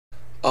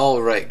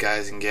Alright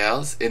guys and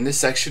gals, in this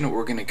section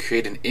we're going to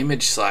create an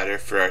image slider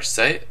for our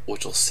site,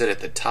 which will sit at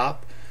the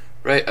top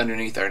right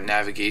underneath our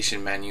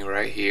navigation menu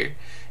right here.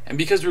 And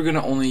because we're going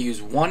to only use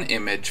one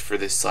image for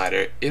this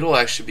slider, it'll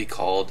actually be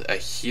called a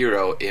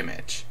hero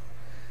image.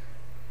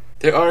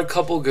 There are a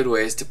couple good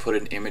ways to put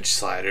an image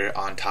slider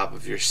on top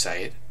of your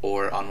site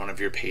or on one of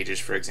your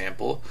pages, for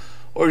example,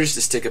 or just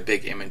to stick a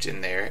big image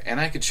in there, and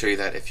I could show you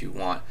that if you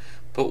want.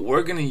 But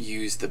we're going to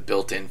use the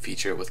built-in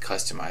feature with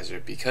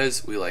Customizer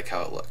because we like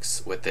how it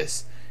looks with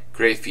this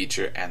gray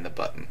feature and the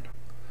button.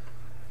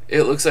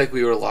 It looks like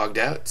we were logged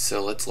out,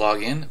 so let's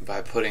log in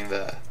by putting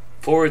the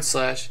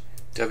 /wp-admin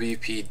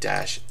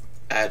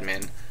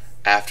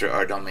after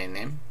our domain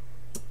name,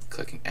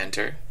 clicking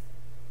enter,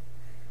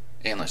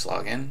 and let's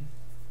log in.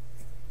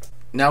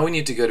 Now we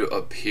need to go to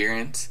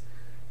Appearance,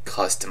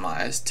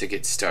 Customize to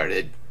get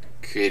started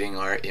creating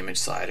our image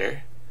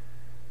slider,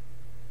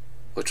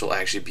 which will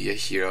actually be a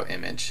hero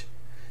image.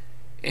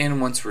 And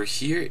once we're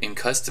here in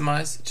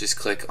Customize, just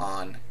click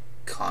on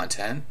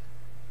Content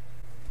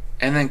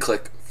and then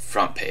click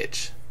Front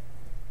Page.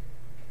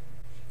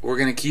 We're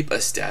going to keep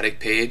a static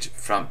page,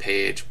 front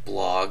page,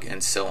 blog,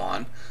 and so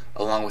on,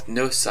 along with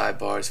no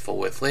sidebars, full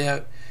width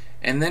layout,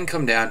 and then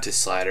come down to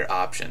slider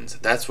options.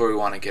 That's where we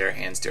want to get our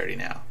hands dirty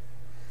now.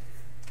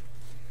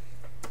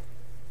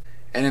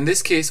 And in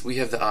this case, we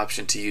have the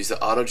option to use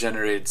the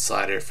auto-generated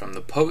slider from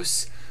the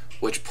posts,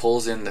 which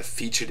pulls in the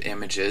featured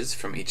images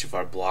from each of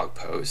our blog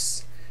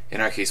posts.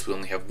 In our case, we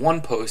only have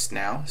one post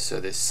now, so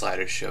this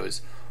slider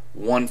shows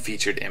one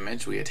featured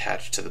image we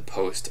attached to the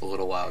post a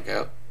little while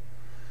ago.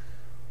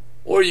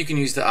 Or you can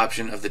use the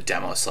option of the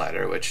demo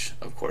slider, which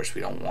of course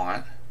we don't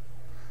want,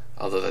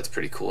 although that's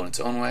pretty cool in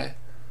its own way.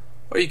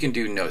 Or you can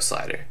do no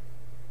slider.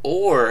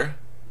 Or,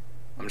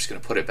 I'm just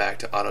going to put it back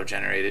to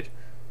auto-generated,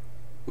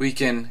 we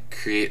can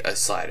create a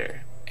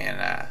slider.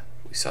 And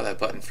we saw that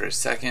button for a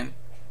second.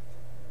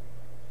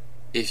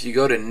 If you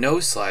go to no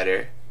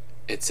slider,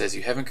 it says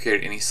you haven't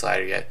created any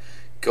slider yet.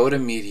 Go to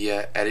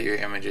media, edit your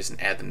images, and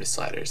add them to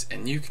sliders.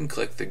 And you can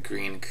click the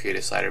green create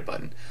a slider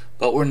button.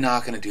 But we're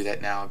not going to do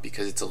that now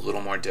because it's a little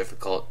more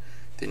difficult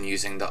than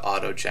using the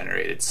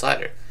auto-generated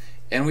slider.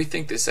 And we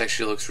think this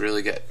actually looks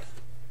really good.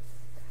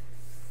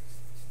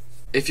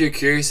 If you're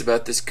curious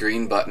about this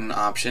green button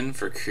option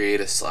for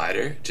create a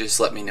slider, just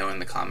let me know in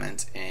the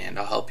comments and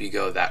I'll help you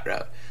go that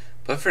route.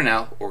 But for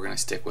now, we're going to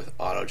stick with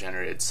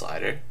auto-generated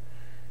slider.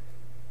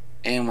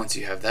 And once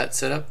you have that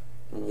set up,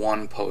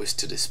 one post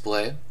to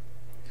display,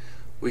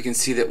 we can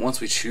see that once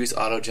we choose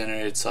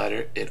auto-generated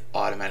slider, it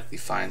automatically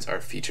finds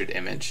our featured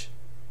image.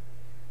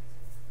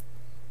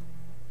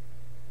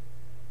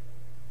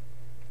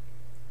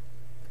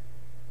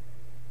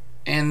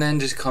 And then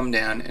just come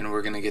down and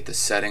we're going to get the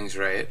settings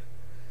right.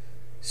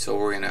 So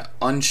we're going to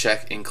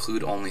uncheck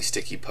include only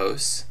sticky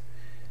posts,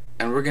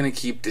 and we're going to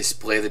keep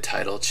display the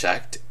title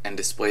checked and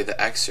display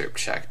the excerpt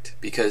checked,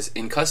 because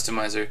in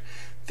Customizer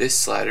this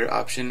slider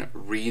option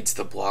reads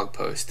the blog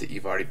post that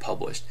you've already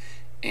published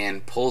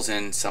and pulls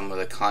in some of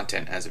the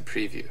content as a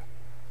preview.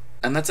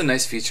 And that's a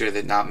nice feature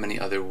that not many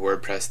other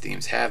WordPress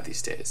themes have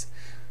these days.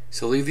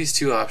 So leave these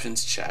two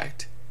options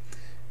checked,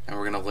 and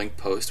we're going to link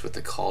post with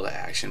the call to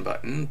action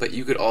button, but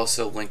you could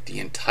also link the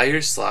entire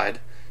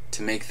slide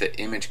to make the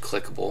image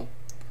clickable,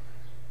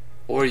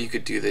 or you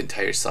could do the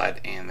entire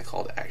slide and the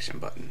call to action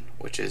button,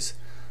 which is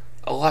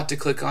a lot to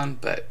click on,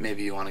 but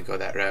maybe you want to go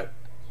that route.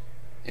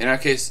 In our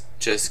case,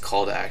 just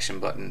call to action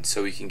button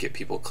so we can get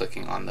people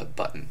clicking on the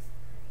button.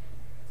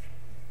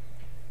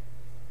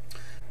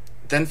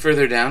 Then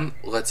further down,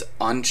 let's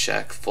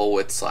uncheck full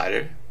width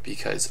slider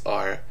because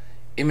our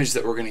image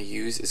that we're going to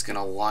use is going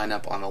to line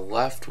up on the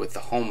left with the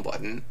home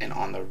button and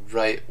on the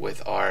right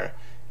with our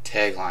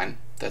tagline.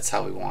 That's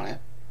how we want it.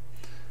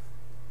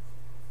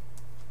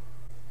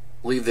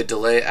 Leave the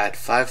delay at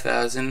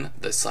 5,000,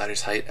 the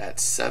slider's height at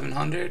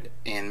 700,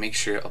 and make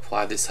sure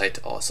apply this height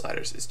to all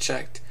sliders is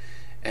checked,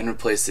 and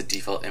replace the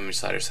default image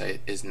slider's height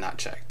is not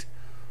checked.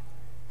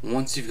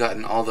 Once you've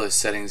gotten all those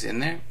settings in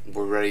there,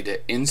 we're ready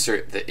to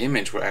insert the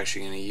image we're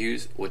actually going to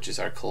use, which is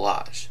our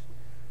collage.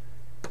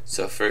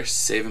 So first,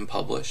 save and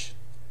publish.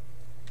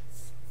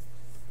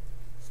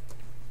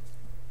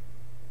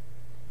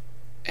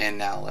 And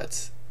now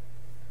let's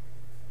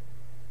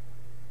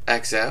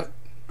X out.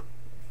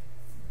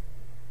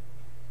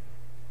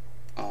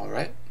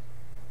 Alright.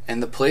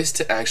 And the place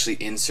to actually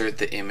insert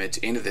the image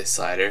into this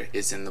slider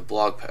is in the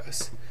blog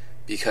post,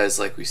 because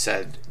like we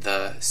said,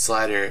 the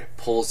slider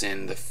pulls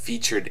in the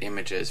featured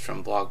images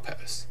from blog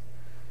posts.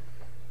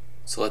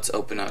 So let's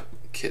open up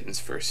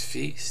Kitten's First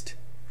Feast,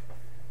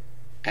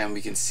 and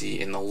we can see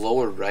in the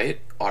lower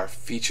right our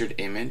featured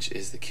image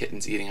is the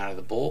kittens eating out of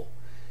the bowl,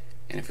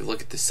 and if you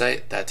look at the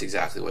site, that's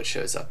exactly what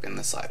shows up in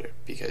the slider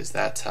because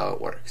that's how it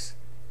works.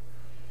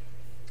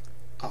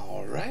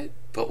 Alright,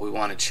 but we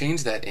want to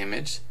change that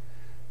image,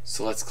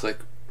 so let's click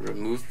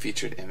remove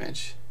featured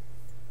image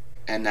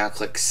and now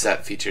click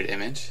set featured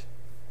image.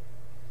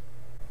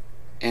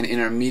 And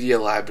in our media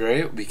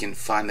library, we can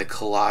find the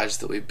collage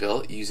that we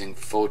built using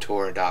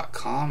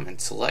Photor.com and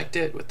select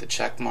it with the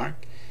check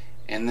mark.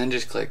 and then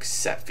just click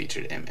Set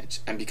Featured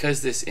Image. And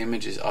because this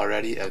image is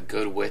already a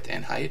good width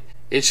and height,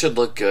 it should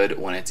look good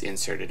when it's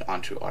inserted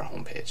onto our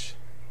home page.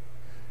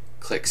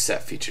 Click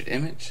Set Featured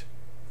Image,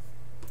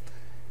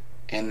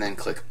 and then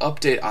click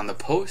Update on the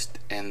post,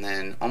 and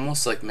then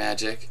almost like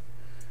magic,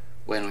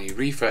 when we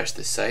refresh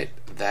the site,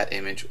 that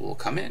image will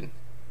come in.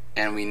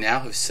 And we now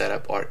have set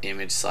up our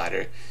image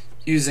slider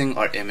using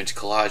our image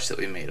collage that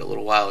we made a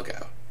little while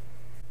ago.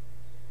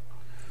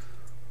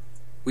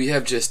 We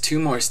have just 2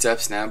 more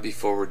steps now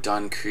before we're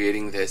done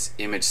creating this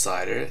image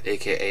slider,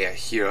 aka a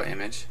hero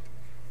image.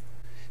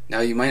 Now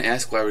you might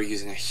ask why we're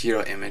using a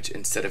hero image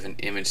instead of an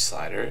image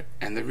slider,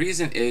 and the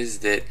reason is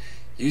that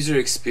user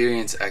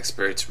experience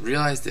experts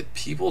realized that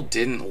people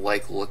didn't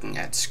like looking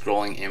at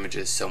scrolling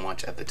images so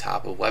much at the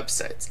top of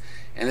websites,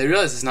 and they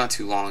realized this not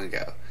too long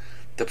ago.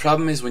 The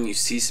problem is when you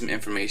see some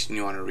information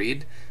you want to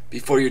read,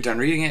 before you're done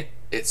reading it,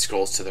 it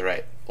scrolls to the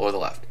right or the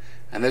left.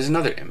 And there's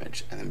another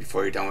image, and then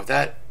before you're done with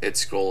that, it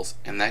scrolls,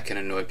 and that can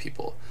annoy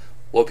people.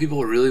 What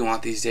people really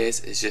want these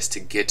days is just to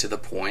get to the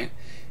point,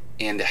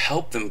 and to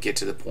help them get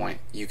to the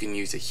point, you can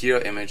use a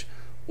hero image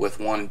with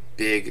one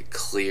big,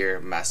 clear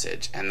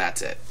message, and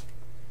that's it.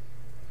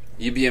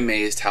 You'd be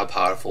amazed how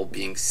powerful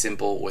being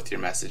simple with your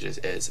messages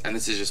is, and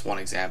this is just one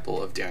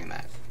example of doing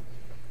that.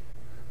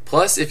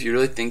 Plus, if you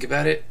really think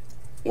about it,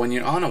 when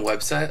you're on a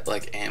website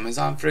like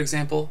Amazon, for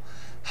example,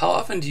 how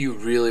often do you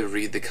really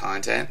read the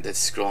content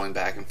that's scrolling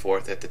back and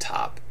forth at the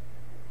top?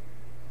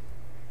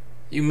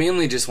 You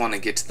mainly just want to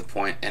get to the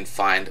point and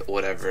find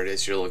whatever it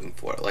is you're looking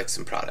for, like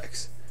some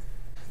products.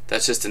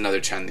 That's just another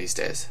trend these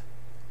days.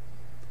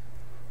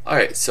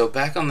 Alright, so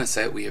back on the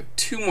site we have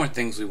 2 more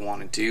things we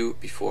want to do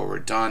before we're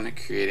done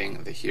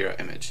creating the hero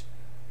image.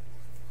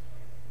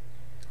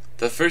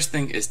 The first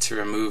thing is to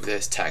remove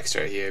this text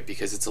right here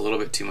because it's a little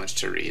bit too much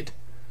to read.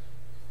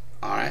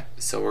 Alright,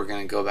 so we're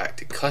going to go back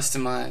to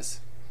Customize,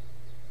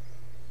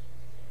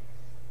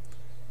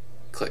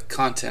 click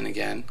Content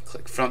again,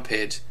 click Front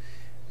Page,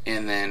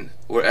 and then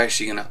we're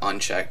actually going to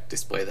uncheck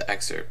Display the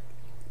Excerpt,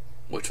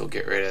 which will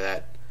get rid of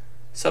that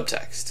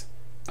subtext.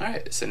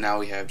 Alright, so now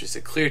we have just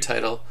a clear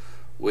title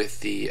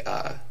with the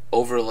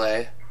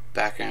overlay,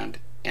 background,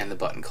 and the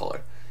button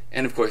color.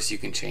 And of course you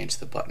can change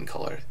the button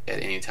color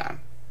at any time.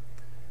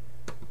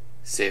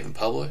 Save and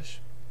publish.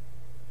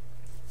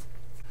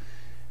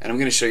 And I'm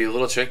going to show you a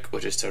little trick,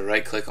 which is to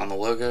right click on the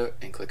logo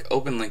and click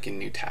Open Link in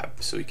New Tab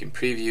so we can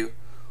preview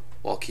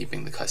while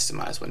keeping the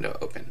Customize window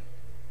open.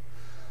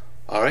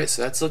 Alright,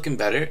 so that's looking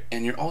better,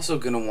 and you're also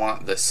going to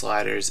want the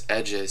slider's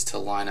edges to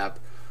line up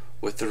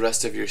with the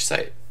rest of your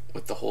site,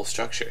 with the whole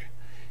structure.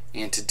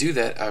 And to do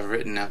that, I've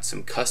written out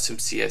some custom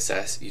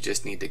CSS you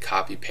just need to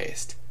copy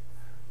paste.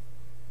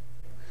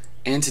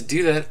 And to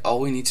do that, all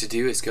we need to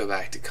do is go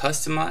back to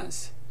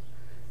Customize,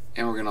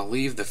 and we're going to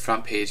leave the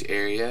front page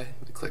area,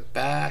 click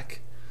back,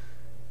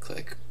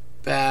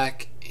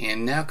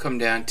 and now come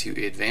down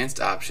to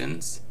Advanced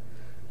Options.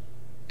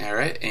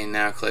 Alright, and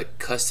now click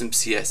Custom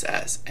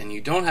CSS, and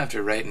you don't have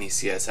to write any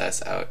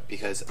CSS out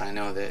because I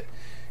know that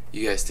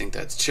you guys think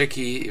that's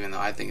tricky, even though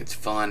I think it's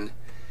fun.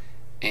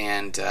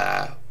 And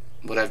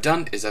what I've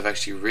done is I've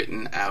actually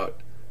written out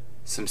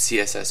some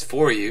CSS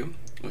for you,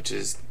 which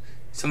is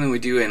something we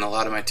do in a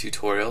lot of my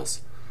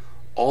tutorials.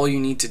 All you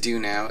need to do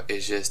now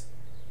is just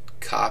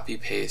copy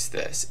paste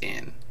this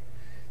in.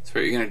 So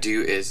what you're going to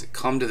do is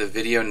come to the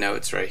video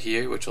notes right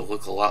here, which will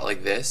look a lot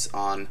like this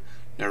on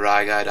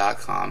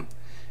naraigai.com,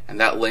 and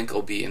that link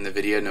will be in the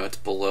video notes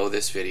below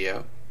this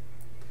video.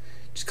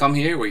 Just come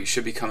here where you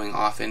should be coming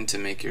often to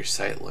make your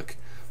site look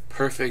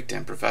perfect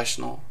and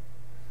professional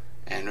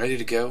and ready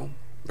to go,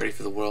 ready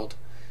for the world,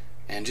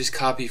 and just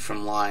copy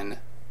from line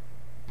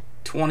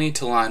 20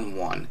 to line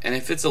 1. And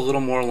if it's a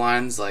little more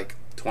lines like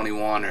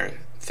 21 or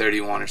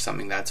 31 or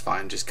something, that's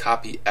fine. Just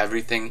copy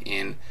everything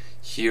in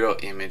hero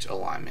image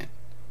alignment.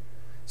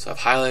 So I've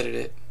highlighted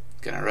it,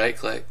 gonna right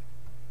click,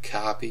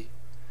 copy,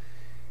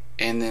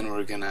 and then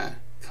we're gonna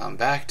come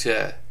back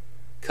to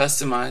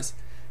Customize,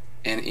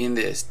 and in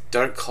this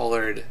dark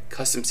colored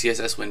custom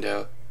CSS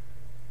window,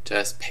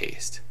 just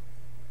paste.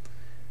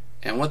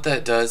 And what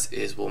that does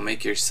is we'll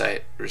make your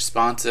site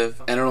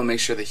responsive, and it'll make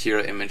sure the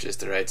hero image is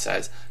the right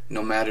size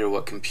no matter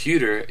what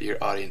computer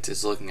your audience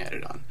is looking at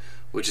it on,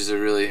 which is a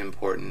really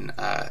important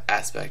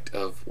aspect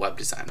of web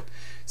design.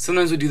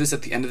 Sometimes we do this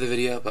at the end of the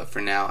video, but for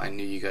now I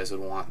knew you guys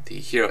would want the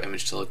hero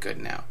image to look good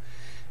now.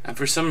 And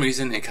for some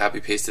reason it copy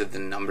pasted the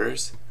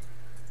numbers,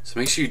 so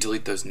make sure you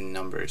delete those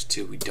numbers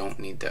too. We don't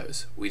need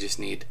those. We just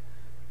need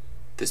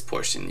this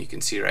portion you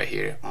can see right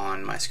here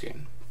on my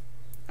screen.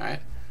 Alright,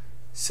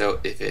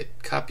 so if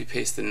it copy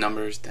pastes the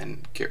numbers,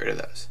 then get rid of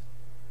those.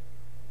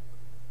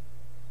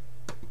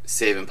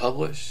 Save and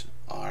publish.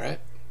 Alright,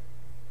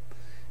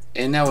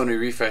 and now when we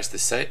refresh the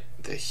site,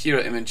 the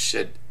hero image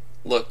should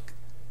look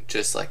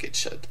just like it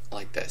should,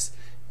 like this,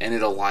 and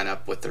it'll line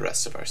up with the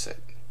rest of our site.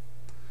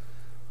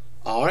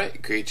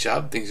 Alright, great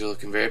job. Things are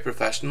looking very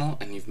professional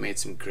and you've made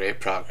some great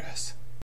progress.